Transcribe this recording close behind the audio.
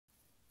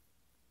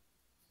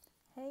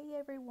Hey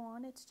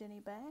everyone, it's Jenny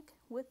back.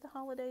 With the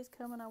holidays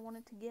coming, I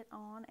wanted to get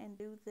on and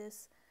do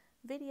this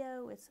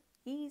video. It's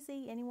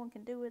easy, anyone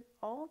can do it,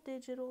 all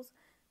digitals,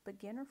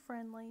 beginner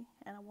friendly,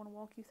 and I want to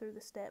walk you through the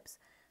steps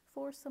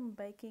for some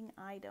baking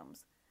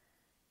items.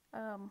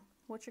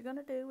 What you're going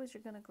to do is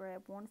you're going to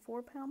grab 1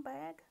 4-pound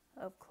bag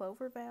of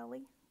Clover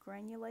Valley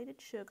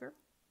granulated sugar.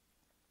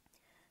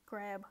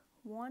 Grab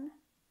 1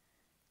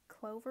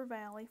 Clover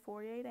Valley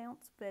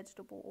 48-ounce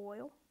vegetable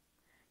oil.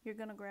 You're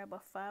going to grab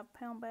a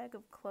 5-pound bag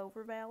of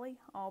Clover Valley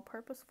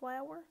all-purpose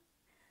flour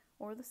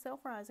or the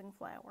self-rising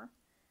flour,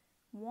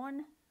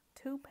 1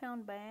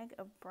 2-pound bag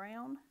of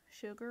brown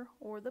sugar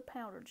or the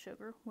powdered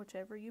sugar,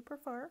 whichever you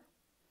prefer.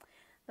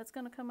 That's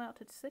going to come out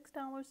to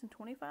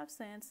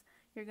 $6.25.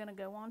 You're going to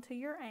go onto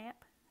your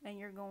app and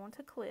you're going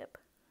to clip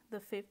the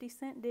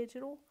 50-cent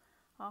digital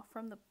off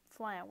from the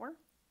flour,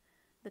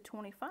 the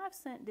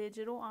 25-cent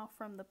digital off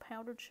from the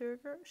powdered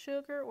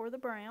sugar or the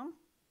brown,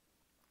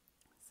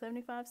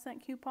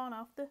 75-cent coupon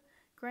off the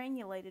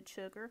granulated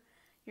sugar.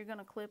 You're going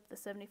to clip the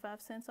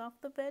 75 cents off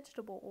the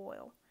vegetable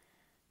oil.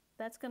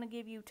 That's going to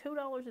give you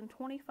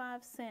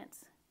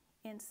 $2.25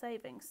 in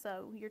savings.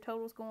 So your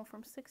total is going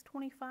from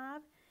 $6.25.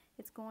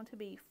 It's going to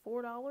be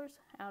 $4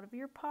 out of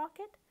your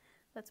pocket.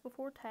 That's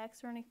before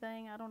tax or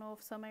anything. I don't know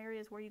if some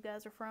areas where you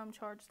guys are from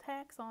charge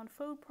tax on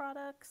food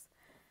products.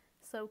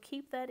 So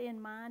keep that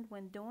in mind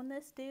when doing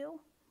this deal.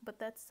 But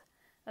that's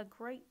a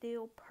great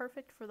deal,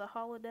 perfect for the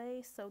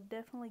holidays, so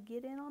definitely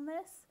get in on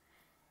this.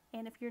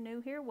 And if you're new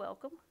here,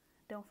 welcome.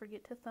 Don't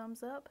forget to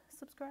thumbs up,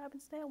 subscribe,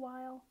 and stay a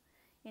while.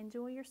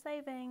 Enjoy your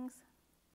savings.